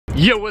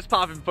Yo, what's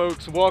poppin',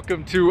 folks?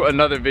 Welcome to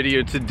another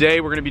video. Today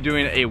we're gonna be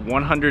doing a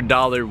 $100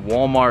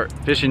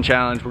 Walmart fishing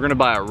challenge. We're gonna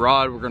buy a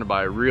rod, we're gonna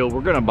buy a reel,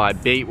 we're gonna buy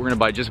bait, we're gonna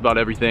buy just about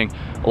everything.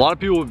 A lot of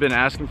people have been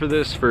asking for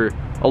this for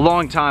a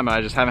long time, and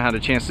I just haven't had a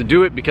chance to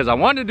do it because I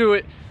wanted to do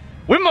it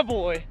with my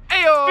boy,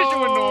 Ayo! Fishing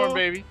with Norm,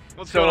 baby.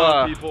 What's going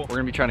on, people? We're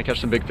gonna be trying to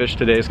catch some big fish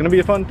today. It's gonna be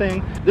a fun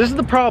thing. This is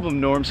the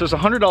problem, Norm. So it's a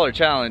 $100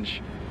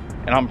 challenge,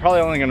 and I'm probably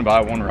only gonna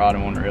buy one rod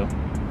and one reel.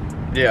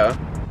 Yeah.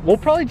 We'll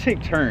probably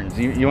take turns.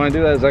 You wanna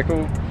do that? Is that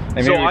cool?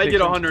 Hey, so I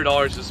get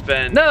 $100 to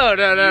spend. No, I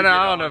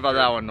don't know about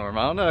that one, Norm.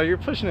 I don't know, you're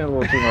pushing it a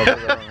little too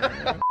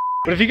much.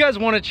 But if you guys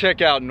want to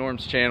check out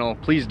Norm's channel,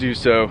 please do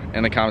so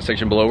in the comment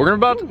section below. We're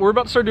about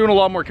to start doing a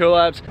lot more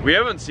collabs. We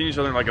haven't seen each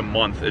other in like a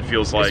month, it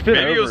feels like.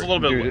 Maybe it was a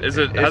little bit, has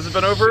it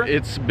been over?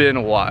 It's been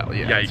a while,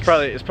 yeah. Yikes.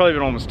 It's probably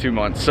been almost 2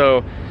 months.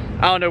 So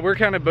I don't know, we're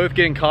kind of both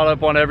getting caught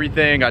up on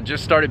everything. I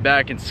just started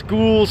back in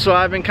school, so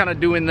I've been kind of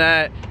doing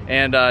that.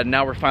 And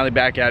now we're finally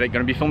back at it.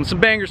 Gonna be filming some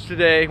bangers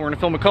today. We're gonna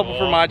film a couple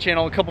for my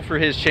channel, a couple for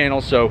his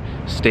channel, so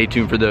stay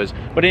tuned for those.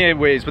 But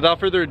anyways, without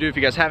further ado, if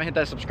you guys haven't hit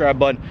that subscribe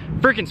button,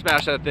 freaking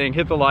smash that thing,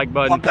 hit the like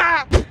button,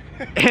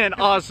 and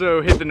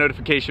also hit the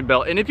notification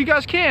bell. And if you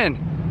guys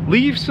can,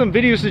 leave some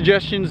video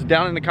suggestions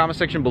down in the comment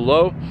section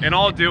below. And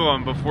I'll do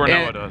them before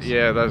Noah does.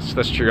 Yeah,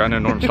 that's true. I know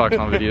Norm's talking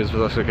on videos, but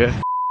that's okay.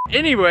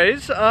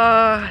 Anyways,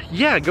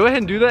 yeah, go ahead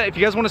and do that. If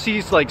you guys want to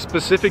see like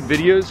specific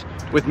videos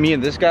with me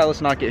and this guy,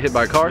 let's not get hit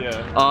by a car.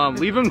 Yeah.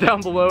 Leave them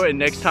down below, and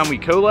next time we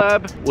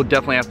collab, we'll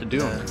definitely have to do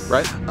them,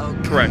 right?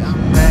 Correct.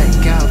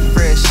 Back out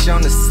fresh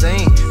on the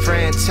scene,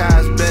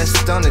 franchise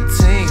best on the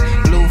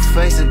team, blue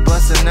faces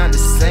busting out the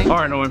sink. All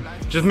right, Norm,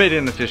 just made it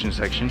in the fishing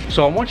section,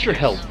 so I want your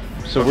help.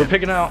 So we're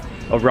picking out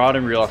a rod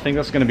and reel. I think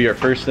that's gonna be our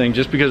first thing,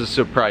 just because it's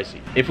so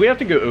pricey. If we have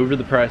to go over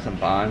the price I'm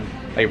buying,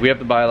 like if we have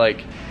to buy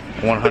like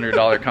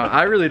 $100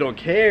 I really don't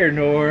care,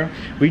 Norm.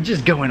 We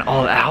just going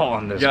all out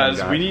on this Guys,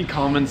 one, we need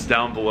comments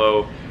down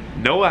below.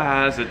 Noah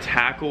has a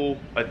tackle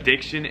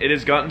addiction. It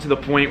has gotten to the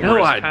point where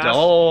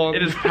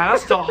it is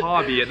past a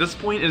hobby. At this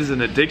point, it is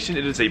an addiction.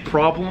 It is a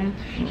problem.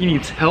 He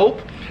needs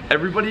help.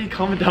 Everybody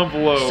comment down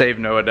below. Save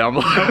Noah down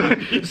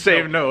below.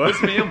 Save Noah.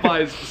 This man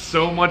buys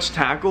so much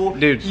tackle.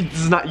 Dude, he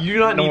does not, you do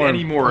not need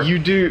any more. You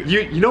do.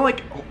 You know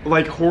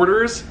like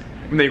hoarders,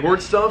 when they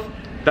hoard stuff,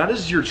 that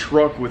is your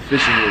truck with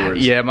fishing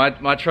lures. Yeah,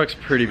 my truck's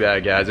pretty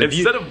bad, guys.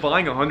 Instead of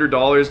buying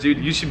 $100, dude,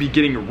 you should be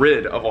getting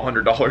rid of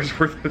 $100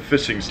 worth of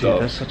fishing stuff.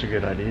 Dude, that's such a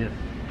good idea.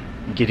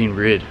 Getting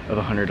rid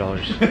of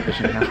 $100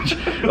 fishing challenge.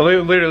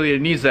 Literally, it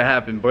needs to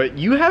happen. But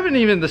you haven't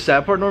even, the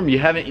sad part, Norm, you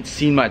haven't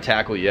seen my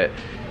tackle yet.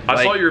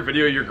 I saw your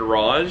video of your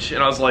garage,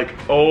 and I was like,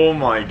 oh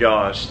my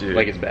gosh, dude.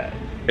 Like, it's bad.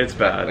 It's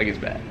bad. Like, it's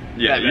bad.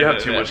 Yeah, you have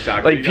too much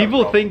tackle. Like,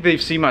 people think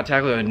they've seen my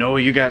tackle, like, no,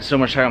 you got so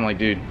much tackle. I'm like,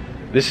 dude,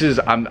 this is,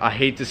 I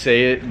hate to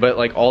say it, but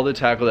like all the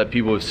tackle that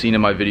people have seen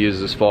in my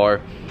videos this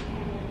far,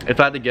 if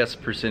I had to guess a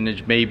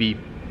percentage, maybe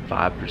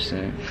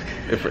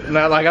 5%.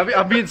 Like,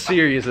 I'm being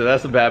serious, so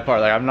that's the bad part.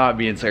 Like, I'm not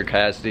being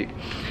sarcastic.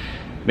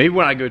 Maybe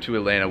when I go to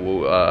Atlanta,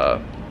 we'll,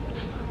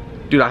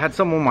 dude, I had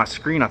something on my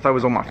screen. I thought it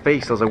was on my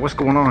face. I was like, what's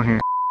going on here?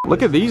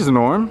 Look at these,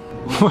 Norm.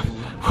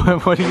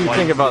 What do you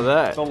think about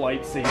that? The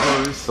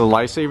lightsabers. The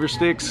lightsaber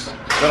sticks?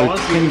 That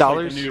honestly looks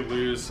like a new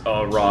lose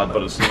rod,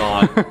 but it's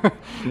not.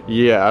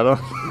 Yeah,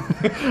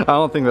 I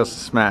don't think that's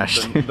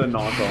smashed. The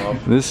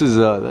knockoff. This is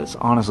that's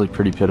honestly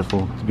pretty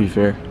pitiful, to be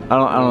fair. I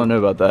don't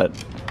know about that.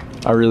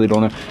 I really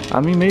don't know.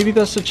 I mean, maybe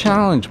that's a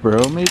challenge,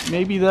 bro.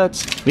 Maybe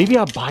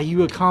I'll buy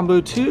you a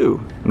combo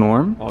too,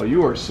 Norm. Oh,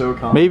 you are so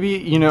confident. Maybe,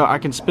 you know, I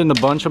can spend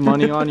a bunch of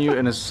money on you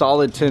and a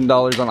solid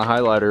 $10 on a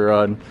highlighter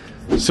rod.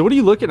 So what are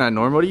you looking at,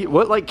 Norm?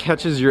 What like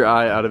catches your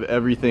eye out of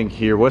everything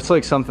here? What's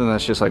like something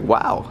that's just like,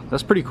 wow,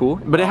 that's pretty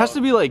cool? But it has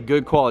to be like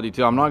good quality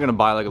too. I'm not gonna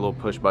buy like a little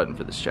push button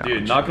for this challenge.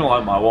 Dude, not gonna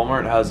lie, my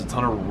Walmart has a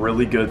ton of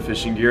really good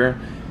fishing gear.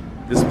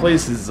 This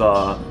place is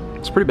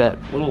it's pretty bad.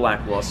 A little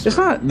lackluster. It's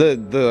not,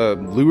 the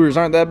lures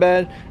aren't that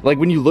bad. Like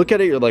when you look at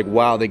it, you're like,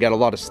 wow, they got a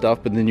lot of stuff,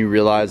 but then you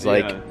realize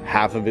like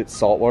half of it's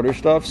saltwater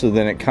stuff. So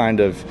then it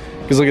kind of,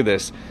 because look at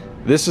this.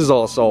 This is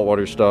all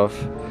saltwater stuff.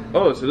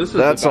 Oh, so this is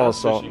that's the all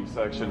bass fishing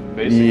section,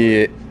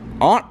 basically.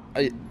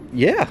 Yeah.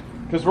 Yeah.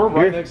 Because we're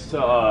right next to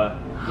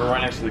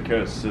the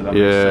coast, so that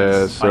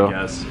makes sense, so, I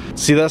guess.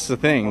 See, that's the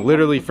thing.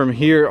 Literally from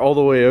here all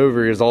the way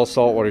over is all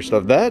saltwater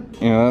stuff. That,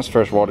 you know, that's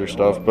freshwater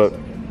stuff, but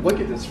look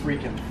at this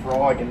freaking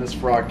frog in this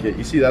frog kit.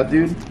 You see that,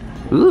 dude?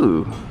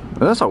 Ooh,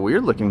 that's a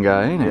weird looking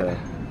guy, ain't it? Yeah.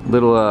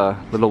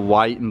 Little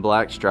white and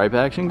black stripe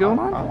action going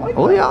on. I like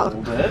oh that yeah. a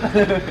little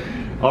bit.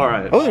 All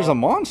right. Oh, there's a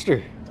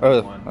monster.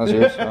 Oh, that's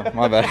yours. Oh,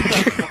 my bad.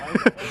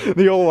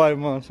 The old white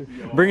monster.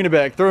 Bringing it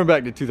back, throwing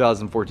back to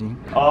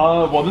 2014.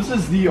 Well, this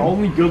is the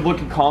only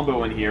good-looking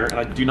combo in here, and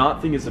I do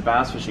not think it's a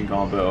bass fishing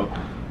combo.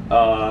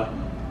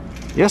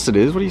 Yes, it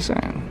is. What are you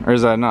saying? Or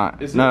is that not?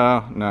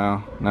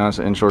 No, it's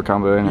an inshore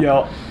combo, isn't it?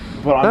 Yeah,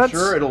 but I'm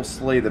sure it'll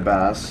slay the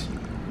bass.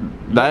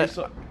 That.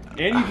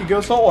 And you can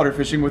go saltwater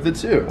fishing with it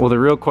too. Well, the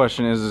real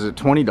question is it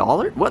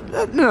 $20?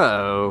 What?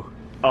 No.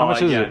 How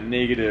much is it?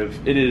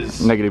 Negative. It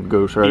is negative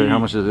Ghost Rider. How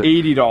much is it?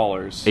 $80.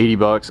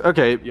 $80.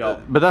 Okay.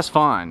 Yep. But that's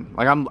fine.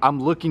 Like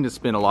I'm looking to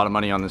spend a lot of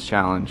money on this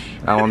challenge.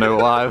 I don't know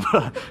why,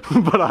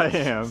 but I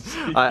am.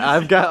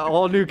 I've got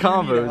all new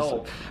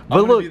combos.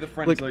 But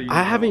look,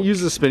 I haven't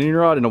used the spinning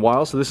rod in a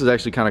while, so this is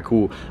actually kind of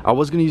cool. I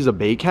was gonna use a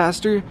bait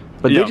caster,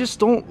 but they just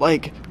don't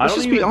like. Let's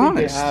just be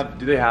honest.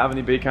 Do they have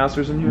any bait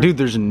casters in here? Dude,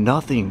 there's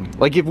nothing.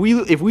 Like if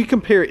we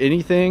compare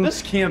anything,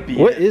 this can't be.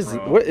 What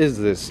is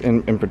this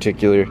in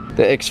particular?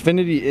 The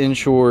Xfinity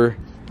Inshore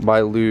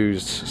by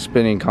Luz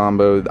spinning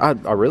combo.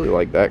 I really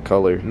like that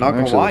color. Not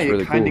gonna lie,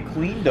 it's kind of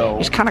clean though.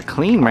 It's kind of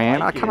clean,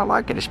 man. I kind of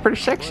like it. It's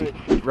pretty sexy.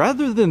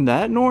 Rather than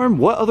that, Norm,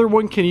 what other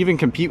one can even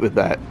compete with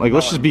that? Like,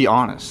 let's just be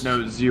honest.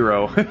 No,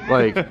 zero.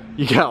 Like,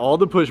 you got all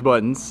the push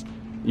buttons.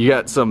 You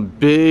got some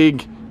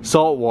big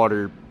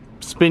saltwater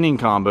spinning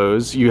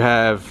combos. You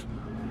have.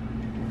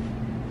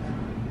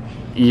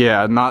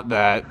 Yeah, not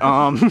that.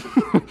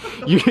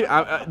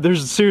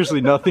 There's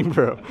seriously nothing,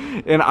 bro.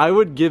 And I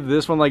would give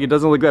this one, like, it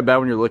doesn't look that bad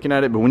when you're looking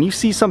at it, but when you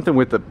see something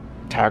with the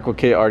tackle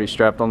kit already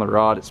strapped on the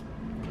rod,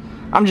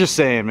 I'm just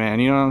saying, man,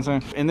 you know what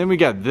I'm saying? And then we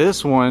got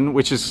this one,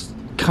 which is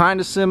kind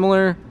of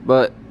similar,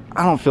 but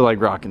I don't feel like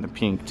rocking the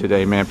pink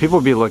today, man. People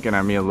be looking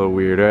at me a little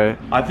weird, right?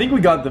 I think we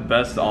got the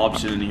best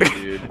option in here,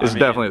 dude. It's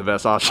definitely the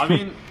best option. I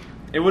mean,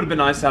 it would have been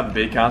nice to have a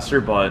bait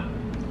caster, but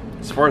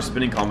as far as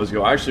spinning combos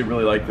go, I actually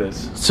really like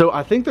this. So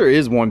I think there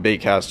is one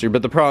bait caster,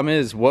 but the problem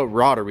is, what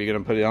rod are we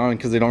gonna put it on?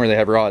 Because they don't really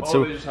have rods. Oh,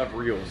 so they just have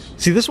reels.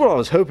 See, this is what I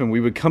was hoping. We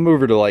would come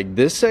over to like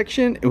this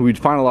section and we'd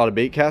find a lot of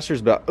bait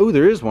casters, but oh,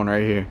 there is one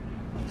right here.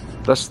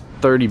 That's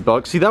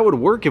 $30. See, that would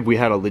work if we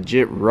had a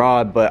legit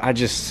rod, but I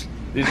just...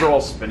 These are all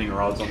spinning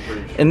rods, I'm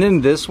pretty sure. And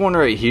then this one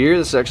right here,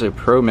 this is actually a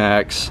Pro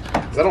Max.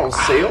 Is that on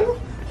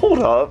sale? Hold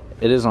up.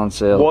 It is on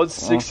sale. Was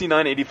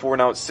 $69.84,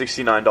 now it's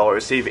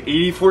 $69. Save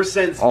 84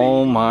 cents.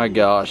 Oh my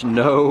gosh,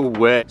 no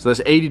way. So that's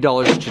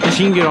 $80.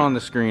 Cha-ching it on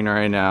the screen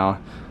right now.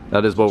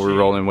 That is what we're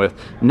rolling with.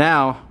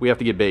 Now, we have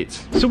to get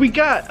baits. So we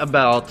got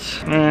about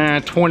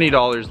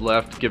 $20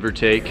 left, give or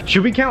take.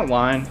 Should we count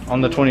line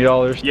on the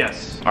 $20?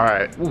 Yes. All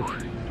right. Ooh.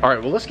 All right,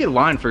 well, let's get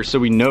line first so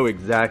we know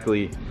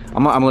exactly.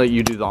 I'm gonna let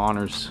you do the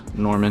honors,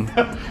 Norman.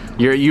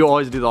 You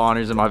always do the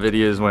honors in my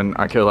videos when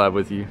I collab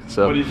with you.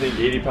 So what do you think,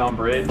 80-pound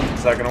braid?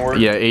 Is that gonna work?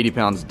 Yeah, 80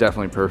 pounds is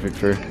definitely perfect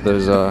for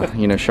those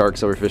you know,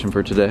 sharks that we're fishing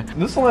for today.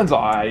 This line's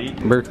alright.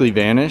 Berkeley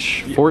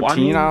Vanish,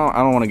 14. I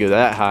don't want to go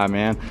that high,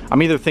 man.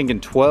 I'm either thinking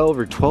 12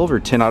 or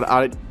 10.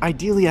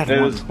 Ideally, I'd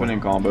want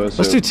spinning combos.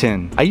 Let's do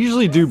 10. I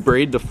usually do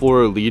braid the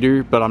fluoro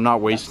leader, but I'm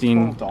not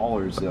wasting. That's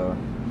 $12 though.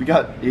 We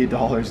got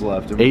 $8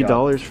 left.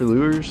 $8 for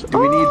lures. Do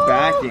we need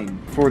backing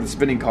for the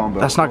spinning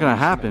combo? That's not gonna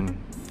happen.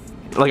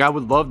 Like, I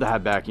would love to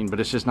have backing, but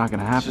it's just not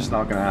gonna happen. It's just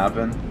not gonna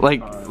happen.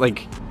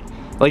 Like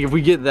if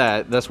we get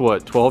that, that's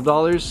what,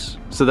 $12?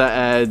 So that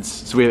adds,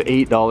 so we have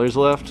 $8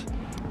 left.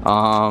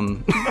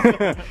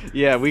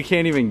 Yeah, we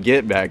can't even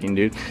get backing,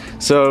 dude.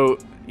 So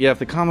yeah, if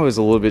the combo is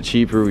a little bit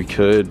cheaper, we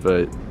could,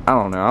 but I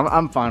don't know.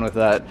 I'm fine with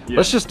that. Yeah.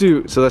 Let's just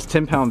do, so that's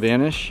 10-pound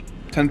Vanish.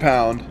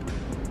 10-pound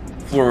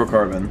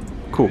fluorocarbon.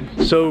 Cool.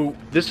 So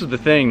this is the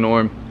thing,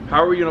 Norm.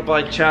 How are we gonna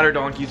buy chatter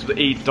donkeys with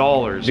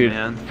 $8, dude,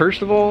 man?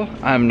 First of all,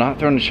 I'm not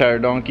throwing a chatter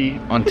donkey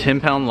on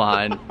 10-pound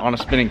line on a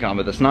spinning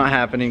combo. That's not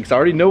happening, because I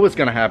already know what's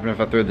gonna happen if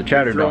I throw the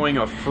chatter donkey. Throwing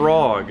a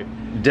frog.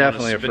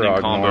 Definitely a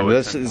frog combo.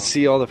 Let's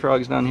see all the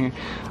frogs down here.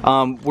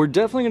 We're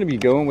definitely gonna be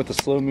going with the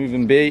slow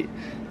moving bait.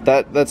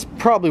 That's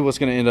probably what's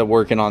gonna end up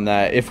working on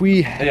that. If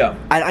we, I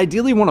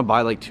ideally want to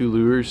buy like 2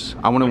 lures.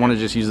 I wouldn't want to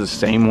just use the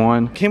same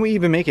one. Can we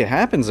even make it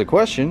happen is the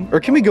question.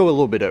 Or can we go a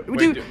little bit over?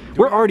 Dude,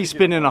 we're already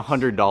spending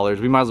 $100.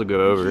 We might as well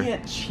go over. You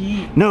can't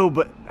cheat. No,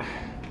 but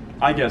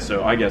I guess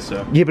so.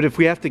 Yeah, but if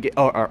we have to get,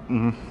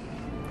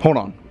 hold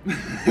on.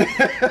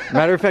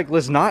 Matter of fact,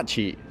 let's not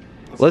cheat.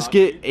 Let's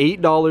get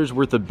 $8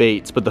 worth of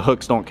baits, but the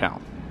hooks don't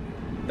count.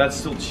 That's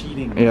still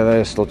cheating. Yeah, that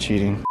is still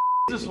cheating.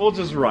 We'll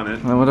just run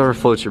it. Whatever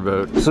floats your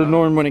boat. So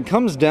Norm, when it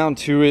comes down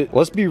to it,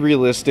 let's be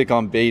realistic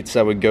on baits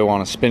that would go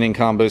on a spinning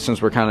combo,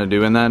 since we're kind of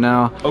doing that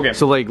now. Okay.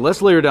 So like,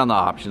 let's layer down the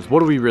options.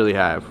 What do we really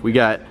have? We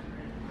got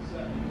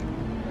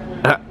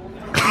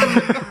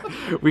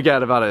we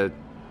got about a,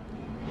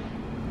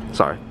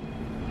 sorry.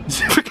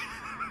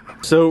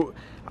 So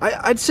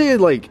I'd say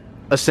like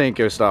a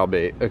Senko style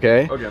bait,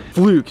 okay? Okay.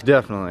 Fluke,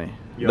 definitely.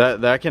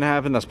 Yep. That can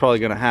happen. That's probably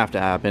gonna have to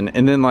happen.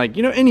 And then, like,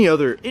 you know, any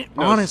other,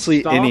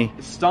 honestly,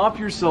 stop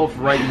yourself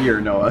right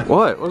here, Noah.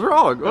 What? What's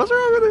wrong? What's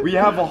wrong with it? We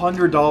have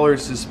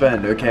 $100 to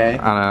spend, okay?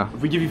 I know.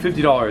 If we give you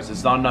 $50,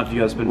 it's not enough. You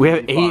gotta spend. We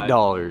have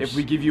 $8. If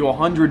we give you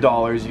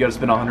 $100, you gotta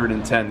spend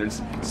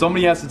 $110.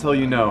 Somebody has to tell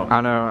you no. I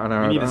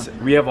know.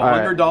 We have a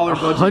 $100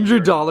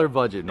 budget. $100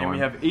 budget, Norm. And we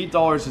have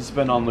 $8 to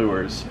spend on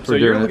lures. So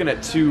you're looking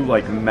at 2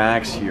 like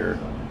max here.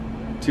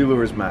 2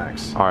 lures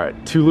max. All right,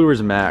 2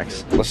 lures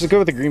max. Let's just go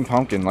with the green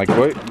pumpkin. Like,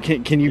 what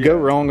can you go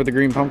wrong with the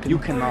green pumpkin? You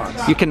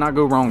cannot. You cannot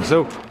go wrong.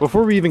 So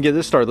before we even get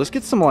this started, let's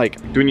get some like.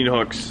 Do we need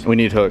hooks? We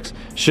need hooks.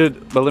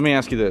 But let me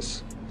ask you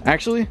this.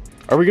 Actually,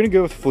 are we gonna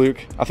go with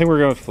Fluke? I think we're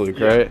going with Fluke,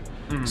 right?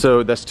 Mm-hmm.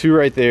 So that's 2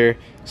 right there.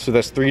 So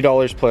that's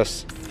 $3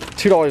 plus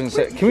 $2 and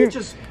set. Can we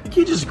just You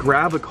can't just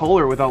grab a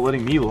color without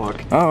letting me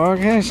look. Oh,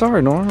 okay.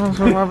 Sorry, Norm. That's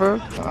my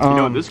bad. You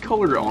know, this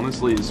color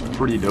honestly is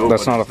pretty dope.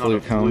 That's not a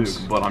fluke, Holmes.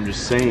 But I'm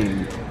just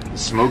saying, the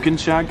smoking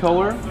shad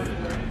color.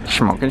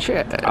 Smoking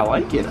shad. I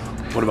like it.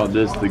 What about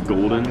this? The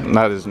golden.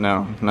 That is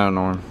no,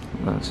 Norm.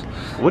 That's,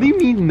 what do you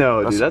mean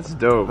no, dude? That's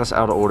dope. That's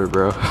out of order,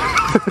 bro.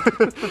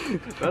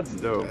 That's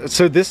dope.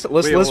 So this,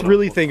 let's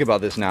really think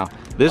about this now.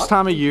 This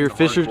time of year,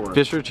 fish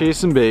are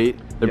chasing bait.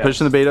 They're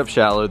pushing the bait up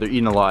shallow. They're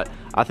eating a lot.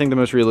 I think the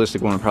most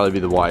realistic one would probably be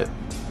the white.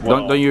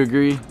 Well, don't you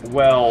agree?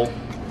 Well,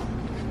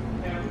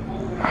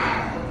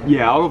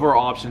 yeah. Out of our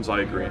options,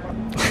 I agree.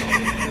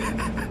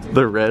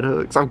 The red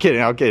hooks? I'm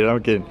kidding.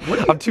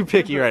 I'm too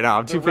picky right now.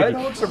 I'm too picky. Red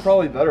hooks are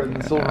probably better than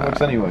the silver hooks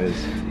anyways.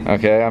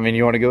 Okay, I mean,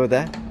 you want to go with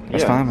that?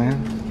 That's fine,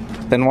 man.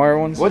 Thin wire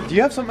ones? What, do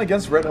you have something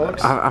against red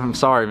hooks? I'm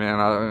sorry, man.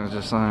 I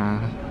just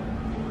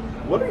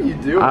what are you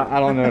doing? I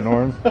don't know,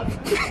 Norm.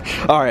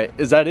 All right,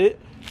 is that it?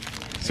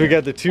 So we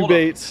got the two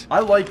baits. I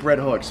like red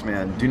hooks,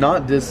 man. Do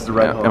not diss the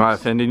red hooks. Am I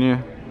offending you?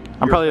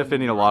 I'm probably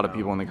offending a lot of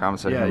people in the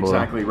comment section below.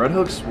 Yeah, exactly. Red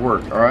hooks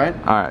work, all right?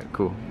 All right,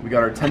 cool. We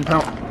got our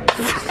 10-pound.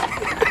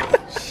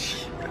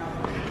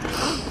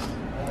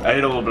 I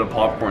ate a little bit of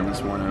popcorn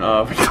this morning. We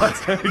got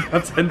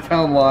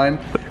 10-pound line.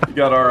 We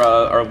got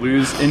our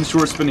Lew's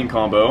inshore spinning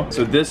combo.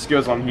 So this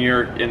goes on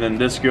here, and then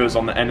this goes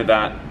on the end of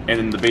that, and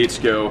then the baits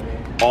go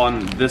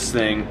on this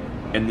thing,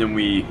 and then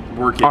we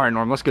work it. All right,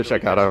 Norm, let's go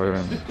check out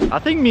over here. I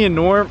think me and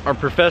Norm are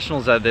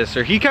professionals at this,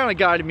 or he kind of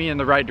guided me in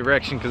the right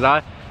direction, because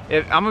I'm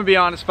gonna be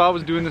honest, if I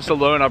was doing this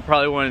alone, I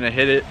probably wouldn't have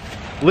hit it.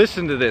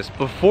 Listen to this,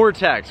 before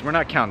tax, we're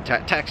not counting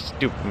tax, tax is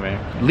stupid,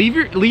 man. Leave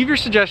your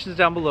suggestions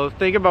down below,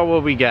 think about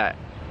what we got.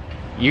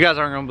 You guys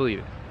aren't gonna believe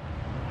it.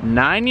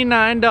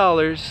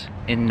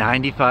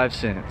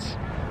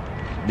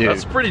 $99.95. Dude,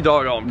 that's pretty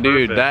doggone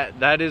perfect. Dude,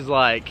 that is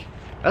like,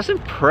 that's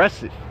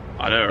impressive.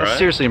 I know, right? That's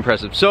seriously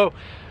impressive. So,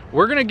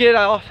 we're gonna get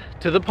off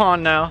to the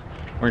pond now.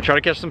 We're gonna try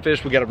to catch some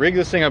fish. We gotta rig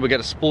this thing up, we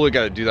gotta spool it,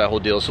 gotta do that whole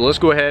deal. So let's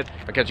go ahead,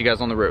 I'll catch you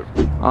guys on the road.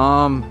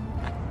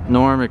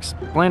 Norm,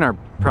 explain our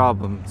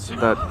problems.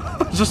 That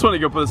I just want to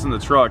go put this in the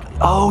truck.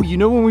 Oh, you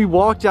know when we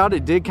walked out,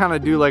 it did kind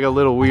of do like a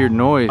little weird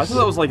noise. I thought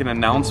that was like an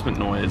announcement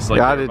noise.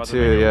 Like I did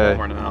too, yeah.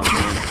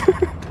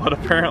 But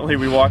apparently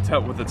we walked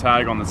out with the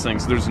tag on this thing,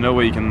 so there's no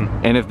way you can...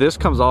 And if this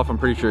comes off, I'm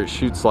pretty sure it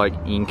shoots like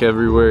ink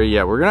everywhere.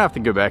 Yeah, we're gonna have to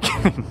go back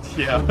in.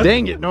 Yeah.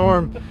 Dang it,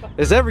 Norm.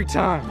 It's every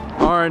time.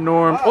 All right,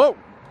 Norm. Whoa.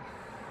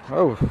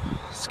 Oh,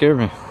 scared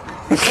me.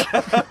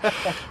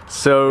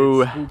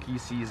 So it's spooky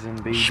season,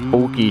 baby.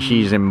 Spooky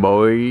season,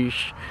 boys.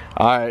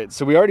 All right,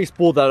 so we already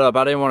spooled that up.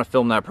 I didn't want to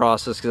film that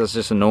process because that's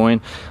just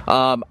annoying.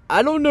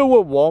 I don't know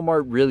what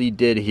Walmart really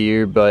did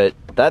here, but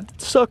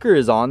that sucker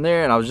is on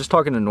there. And I was just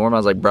talking to Norm. I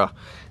was like, bro,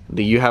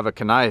 do you have a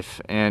knife?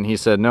 And he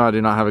said, no, I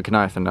do not have a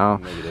knife. And now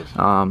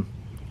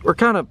we're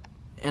kind of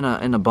in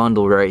a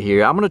bundle right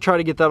here. I'm gonna try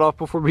to get that off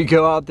before we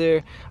go out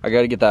there. I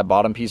gotta get that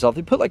bottom piece off.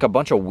 They put like a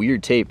bunch of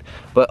weird tape,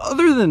 but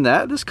other than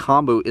that, this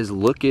combo is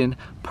looking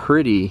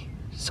pretty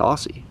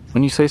saucy.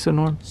 When you say so,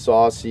 Norm?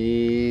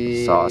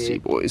 Saucy. Saucy,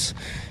 boys.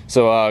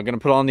 So gonna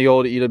put on the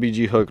old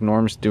EWG hook.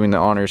 Norm's doing the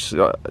honors.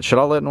 Should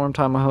I let Norm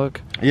tie my hook?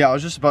 Yeah, I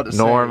was just about to say.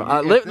 Norm,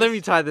 let me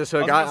tie this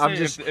hook. I'm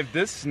just. If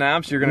this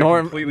snaps, you're gonna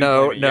Norm, completely.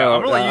 No. I'm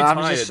gonna let you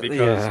tie it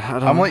because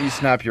I'm gonna let you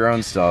snap your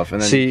own stuff, and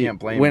then you can't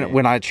blame me.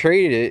 When I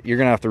trade it, you're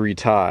gonna have to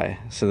retie.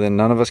 So then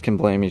none of us can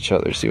blame each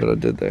other. See what I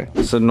did there?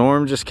 So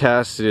Norm just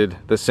casted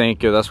the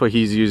Senko. That's what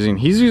he's using.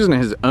 He's using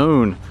his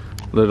own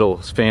little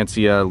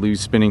fancy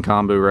Lew's spinning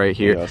combo right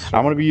here. Yes,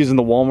 I'm gonna be using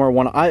the Walmart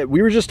one.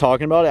 We were just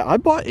talking about it. I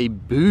bought a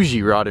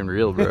bougie rod and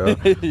reel, bro.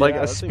 Like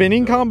a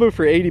spinning combo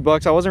for 80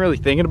 bucks. I wasn't really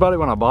thinking about it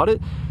when I bought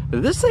it.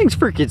 But this thing's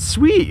freaking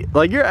sweet.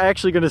 Like, you're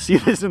actually gonna see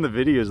this in the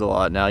videos a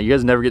lot now. You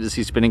guys never get to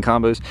see spinning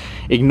combos.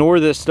 Ignore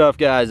this stuff,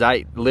 guys.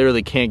 I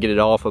literally can't get it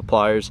off with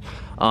pliers.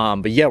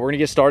 But yeah, we're gonna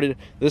get started.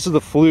 This is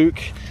the Fluke.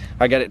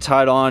 I got it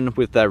tied on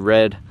with that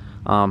red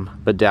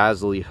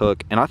bedazzly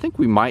hook, and I think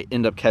we might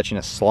end up catching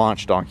a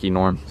slaunch donkey,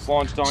 Norm.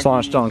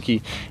 Slaunch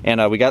donkey.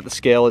 And we got the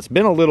scale. It's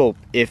been a little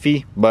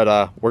iffy,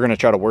 but we're gonna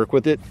try to work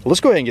with it. Let's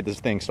go ahead and get this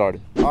thing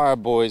started. All right,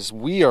 boys,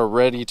 we are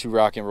ready to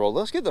rock and roll.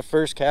 Let's get the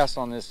first cast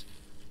on this.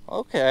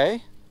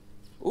 Okay.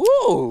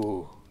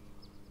 Ooh,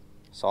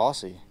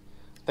 saucy. I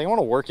think I want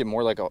to work it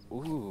more like a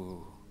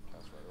ooh.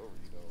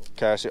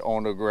 Cast it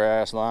on the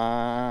grass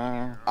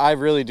line. I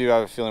really do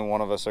have a feeling one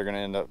of us are gonna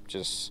end up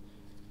just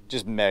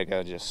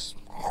mega.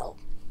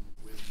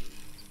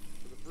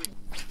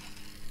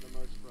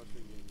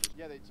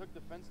 Yeah, they took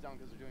the fence down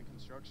because they're doing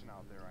construction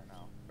out there right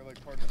now. They're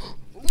like part of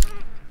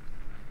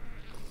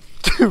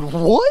Dude,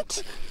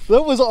 what?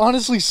 That was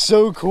honestly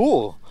so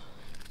cool.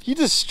 He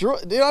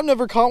destroyed. Dude, I've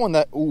never caught one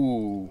that.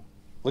 Ooh,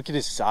 look at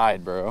his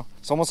side, bro.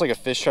 It's almost like a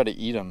fish tried to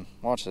eat him.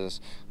 Watch this.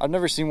 I've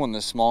never seen one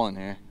this small in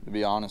here, to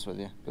be honest with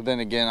you. But then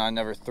again, I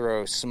never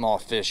throw small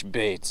fish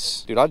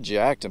baits. Dude, I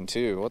jacked him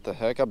too. What the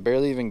heck? I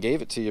barely even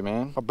gave it to you,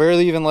 man. I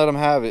barely even let him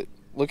have it.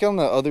 Look on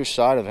the other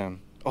side of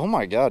him. Oh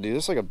my god, dude,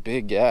 that's like a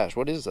big gash.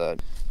 What is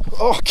that?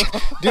 Oh,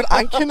 dude,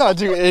 I cannot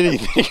do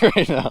anything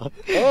right now.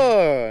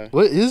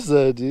 What is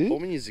that, dude?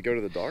 Homie needs to go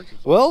to the doctor.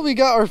 Well, we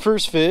got our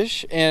first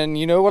fish, and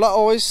you know what I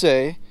always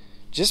say,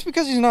 just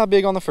because he's not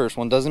big on the first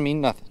one doesn't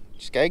mean nothing.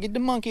 Just gotta get the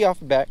monkey off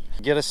the back.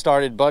 Get us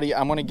started, buddy.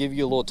 I'm gonna give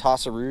you a little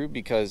toss-a-roo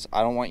because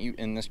I don't want you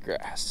in this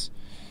grass.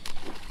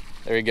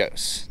 There he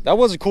goes. That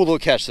was a cool little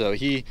catch, though.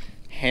 He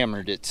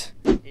hammered it.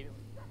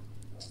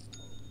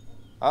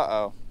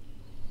 Uh-oh.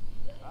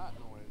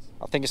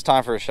 I think it's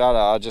time for a shout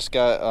out. I just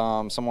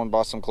got someone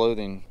bought some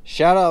clothing.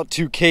 Shout out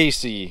to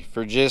Casey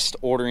for just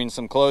ordering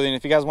some clothing.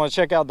 If you guys want to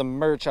check out the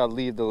merch, I'll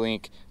leave the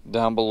link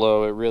down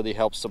below. It really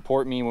helps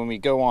support me when we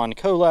go on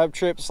collab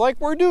trips like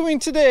we're doing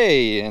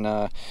today. And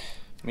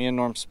me and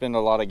Norm spend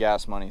a lot of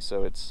gas money,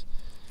 so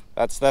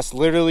that's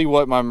literally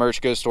what my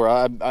merch goes for.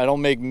 I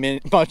don't make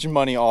much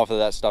money off of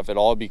that stuff at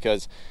all,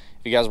 because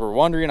if you guys were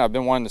wondering, I've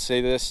been wanting to say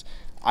this,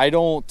 I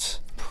don't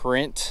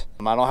print.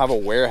 I don't have a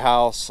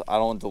warehouse. I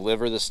don't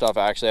deliver this stuff.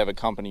 I actually have a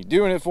company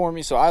doing it for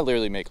me, so I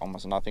literally make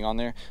almost nothing on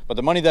there. But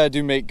the money that I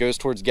do make goes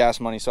towards gas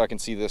money, so I can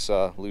see this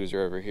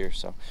loser over here.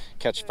 So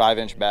catch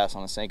 5-inch bass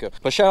on a Senko.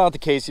 But shout out to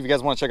Casey. If you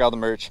guys want to check out the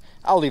merch,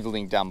 I'll leave the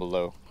link down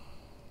below.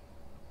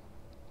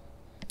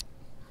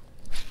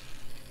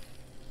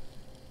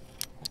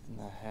 What in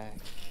the heck?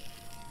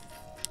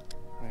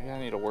 Maybe I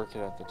need to work it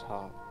at the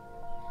top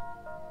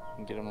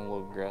and get him a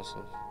little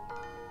aggressive.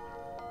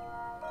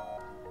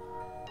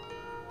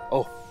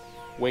 Oh,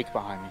 wake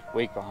behind me,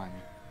 wake behind me.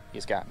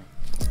 He's got me.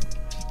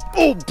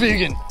 Oh,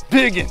 biggin,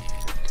 biggin.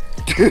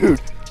 Dude,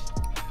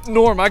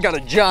 Norm, I got a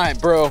giant,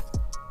 bro.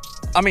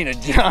 I mean a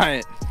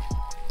giant.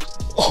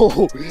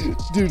 Oh,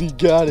 dude, he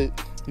got it.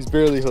 He's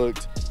barely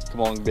hooked.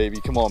 Come on,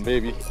 baby, come on,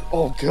 baby.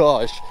 Oh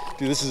gosh,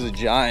 dude, this is a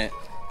giant.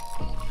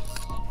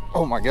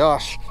 Oh my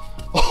gosh.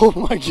 Oh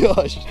my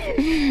gosh.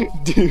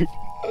 Dude,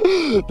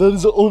 that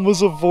is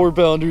almost a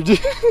 4-pounder, dude.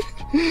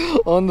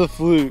 On the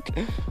fluke.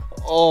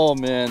 Oh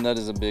man, that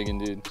is a big one,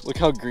 dude. Look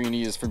how green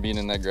he is from being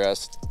in that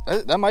grass.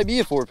 That might be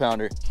a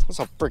 4-pounder. That's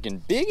a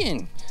freaking big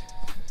one.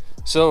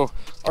 So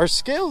our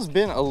scale's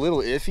been a little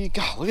iffy.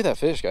 God, look at that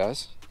fish,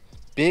 guys.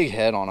 Big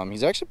head on him.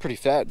 He's actually pretty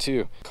fat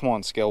too. Come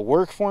on, scale,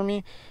 work for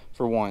me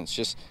for once.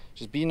 Just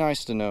be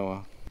nice to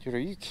Noah. Dude, are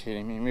you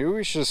kidding me? Maybe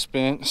we should have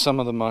spent some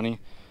of the money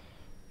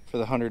for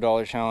the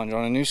 $100 challenge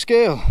on a new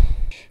scale.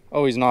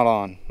 Oh, he's not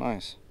on.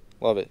 Nice.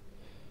 Love it.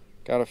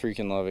 Gotta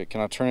freaking love it. Can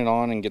I turn it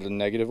on and get a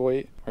negative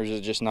weight? Or is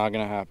it just not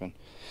gonna happen?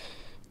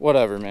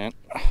 Whatever, man.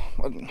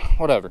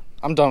 Whatever.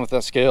 I'm done with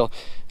that scale.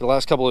 The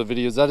last couple of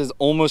videos, that is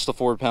almost a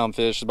 4-pound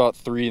fish. About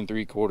 3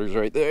 3/4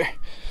 right there.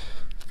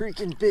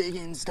 Freaking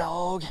biggins,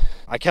 dog.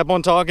 I kept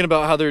on talking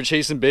about how they were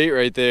chasing bait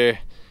right there.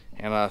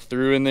 And I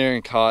threw in there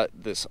and caught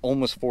this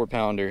almost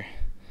 4-pounder.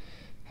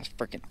 That's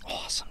freaking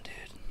awesome, dude.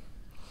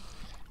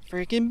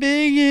 Freaking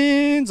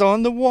biggins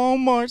on the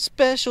Walmart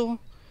special.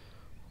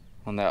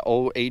 On that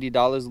old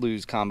 $80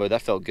 lose combo.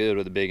 That felt good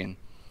with a big one.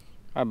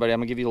 All right, buddy, I'm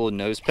gonna give you a little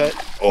nose pet.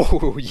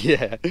 Oh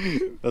yeah,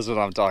 that's what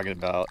I'm talking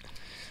about.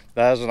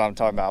 That's what I'm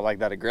talking about. I like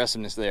that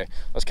aggressiveness there.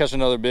 Let's catch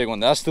another big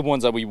one. That's the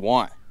ones that we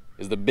want,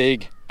 is the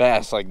big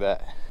bass like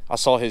that. I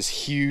saw his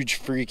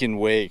huge freaking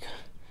wake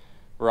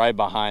right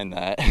behind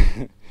that.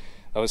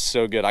 That was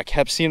so good. I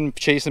kept seeing him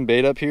chasing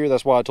bait up here.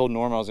 That's why I told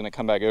Norm I was gonna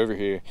come back over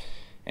here.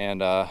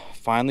 And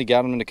finally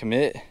got him to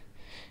commit.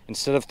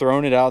 Instead of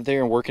throwing it out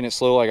there and working it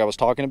slow like I was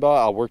talking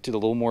about, I worked it a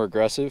little more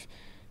aggressive,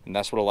 and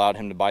that's what allowed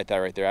him to bite that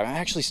right there. I'm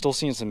actually still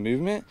seeing some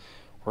movement.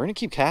 We're gonna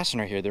keep casting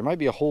right here. There might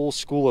be a whole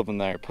school of them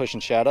there pushing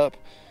shad up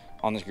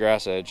on this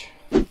grass edge.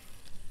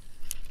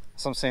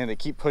 So I'm saying they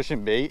keep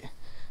pushing bait.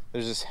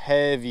 There's this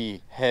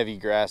heavy, heavy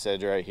grass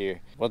edge right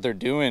here. What they're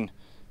doing,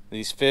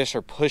 these fish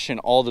are pushing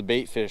all the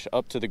bait fish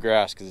up to the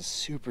grass because it's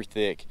super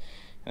thick.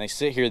 And they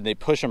sit here and they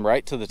push them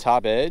right to the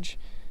top edge,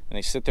 and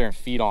they sit there and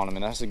feed on them,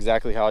 and that's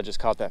exactly how I just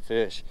caught that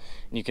fish.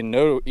 And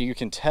you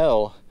can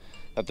tell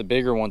that the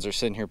bigger ones are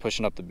sitting here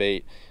pushing up the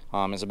bait.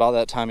 It's about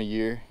that time of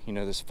year, you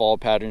know, this fall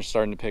pattern's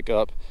starting to pick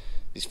up.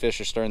 These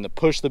fish are starting to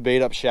push the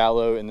bait up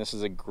shallow, and this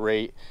is a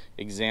great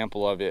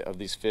example of it, of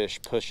these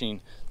fish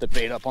pushing the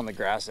bait up on the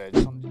grass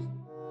edge.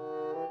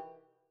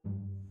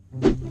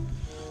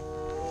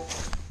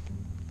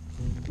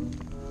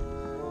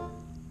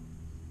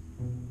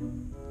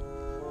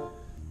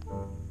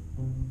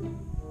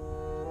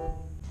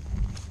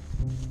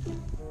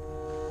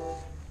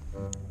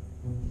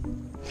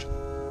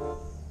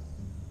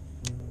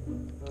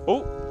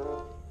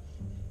 Oh!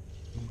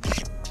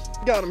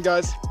 Got him,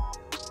 guys.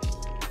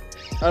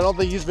 I don't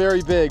think he's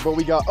very big, but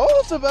we got... Oh,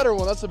 that's a better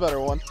one. That's a better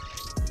one.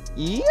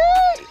 Yeah!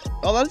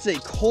 Oh, that's a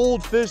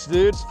cold fish,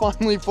 dude. It's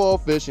finally fall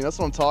fishing. That's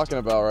what I'm talking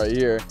about right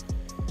here.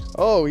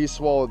 Oh, he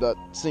swallowed that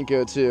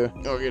Senko too.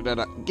 Oh,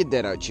 get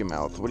that out your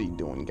mouth. What are you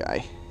doing,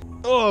 guy?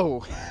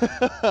 Oh!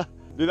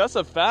 Dude, that's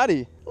a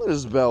fatty. Look at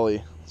his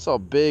belly. That's a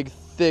big,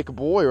 thick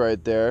boy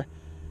right there.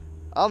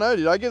 I don't know,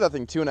 dude. I give that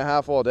thing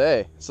 2.5 all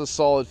day. It's a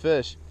solid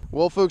fish.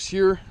 Well, folks,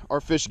 here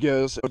our fish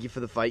goes. Thank you for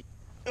the fight.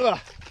 Ugh.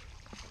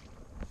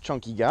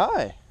 Chunky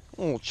guy.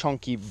 Oh,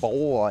 chunky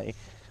boy.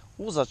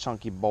 What was that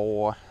chunky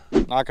boy?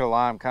 Not gonna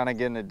lie, I'm kind of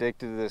getting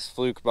addicted to this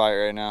fluke bite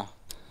right now.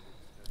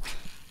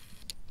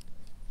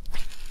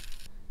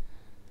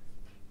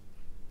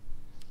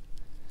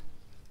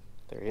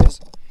 There he is.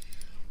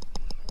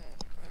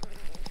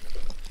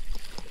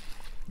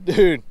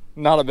 Dude,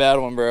 not a bad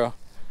one, bro.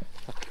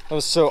 That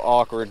was so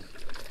awkward.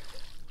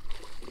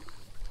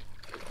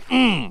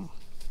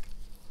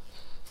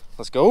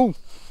 Let's go.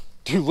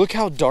 Dude, look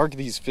how dark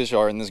these fish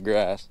are in this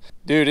grass.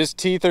 Dude, his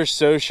teeth are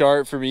so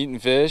sharp from eating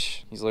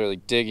fish. He's literally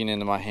digging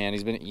into my hand.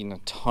 He's been eating a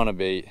ton of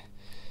bait.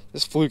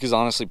 This fluke is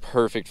honestly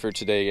perfect for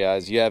today,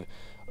 guys. You have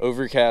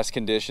overcast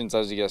conditions,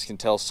 as you guys can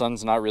tell.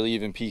 Sun's not really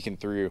even peeking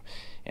through.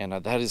 And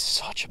that is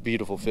such a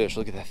beautiful fish.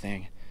 Look at that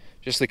thing.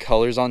 Just the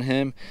colors on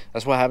him.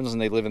 That's what happens when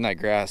they live in that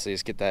grass. They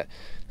just get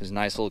those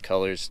nice little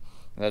colors.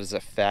 That is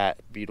a fat,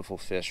 beautiful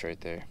fish right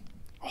there.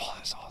 Oh,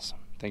 that's awesome.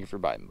 Thank you for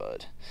biting,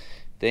 bud.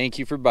 Thank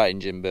you for biting,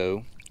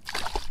 Jimbo.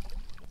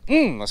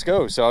 Let's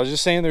go. So I was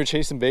just saying they're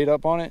chasing bait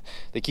up on it.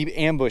 They keep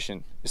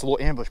ambushing. It's a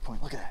little ambush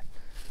point. Look at that.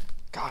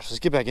 Gosh, let's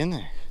get back in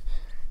there.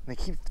 And they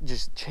keep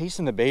just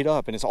chasing the bait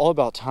up, and it's all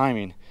about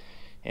timing.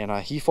 And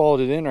he followed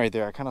it in right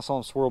there. I kind of saw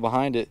him swirl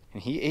behind it,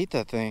 and he ate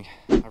that thing.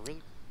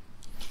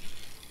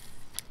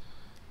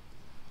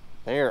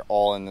 They're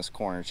all in this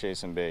corner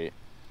chasing bait.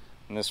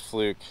 And this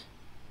fluke,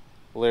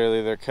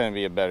 literally there couldn't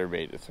be a better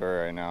bait to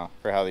throw right now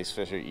for how these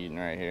fish are eating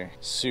right here.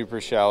 Super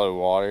shallow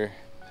water.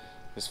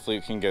 This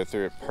fluke can go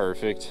through it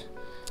perfect.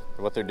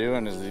 But what they're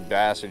doing is the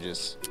bass are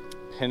just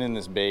pinning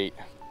this bait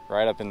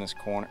right up in this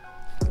corner.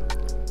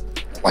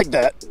 Like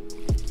that.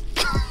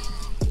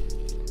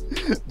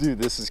 Dude,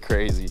 this is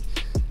crazy.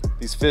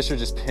 These fish are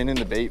just pinning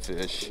the bait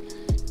fish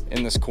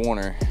in this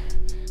corner.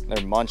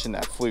 They're munching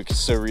that fluke. It's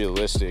so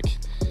realistic.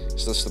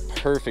 It's just the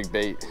perfect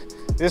bait.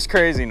 It's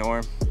crazy,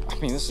 Norm. I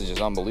mean, this is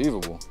just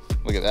unbelievable.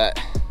 Look at that.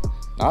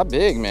 Not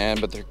big, man,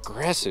 but they're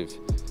aggressive.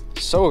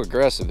 So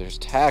aggressive. There's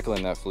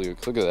tackling that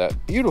fluke. Look at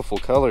that. Beautiful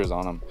colors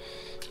on them.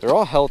 They're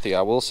all healthy,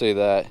 I will say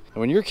that. And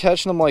when you're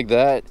catching them like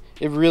that,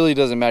 it really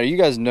doesn't matter. You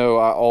guys know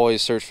I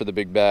always search for the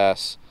big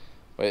bass.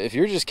 But if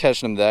you're just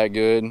catching them that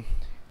good,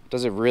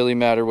 does it really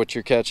matter what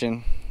you're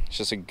catching? It's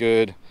just a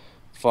good,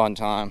 fun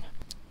time.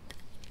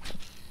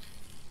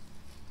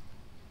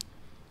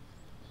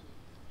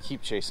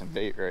 Keep chasing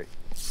bait, right?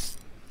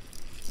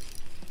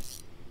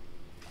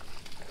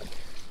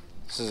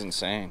 This is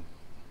insane.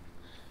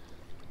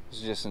 This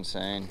is just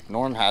insane.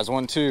 Norm has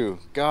one too.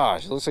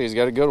 Gosh, it looks like he's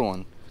got a good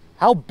one.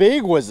 How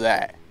big was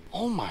that?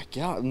 Oh my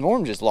God,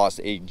 Norm just lost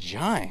a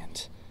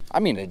giant. I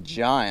mean a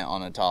giant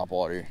on the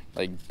topwater.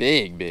 Like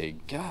big,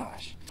 big,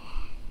 gosh.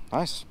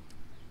 Nice.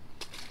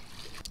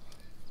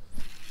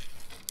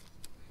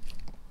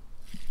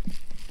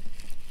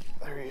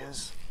 There he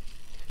is.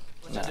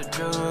 Nah.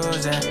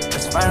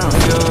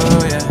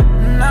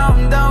 Now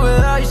I'm done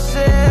with all you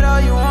say.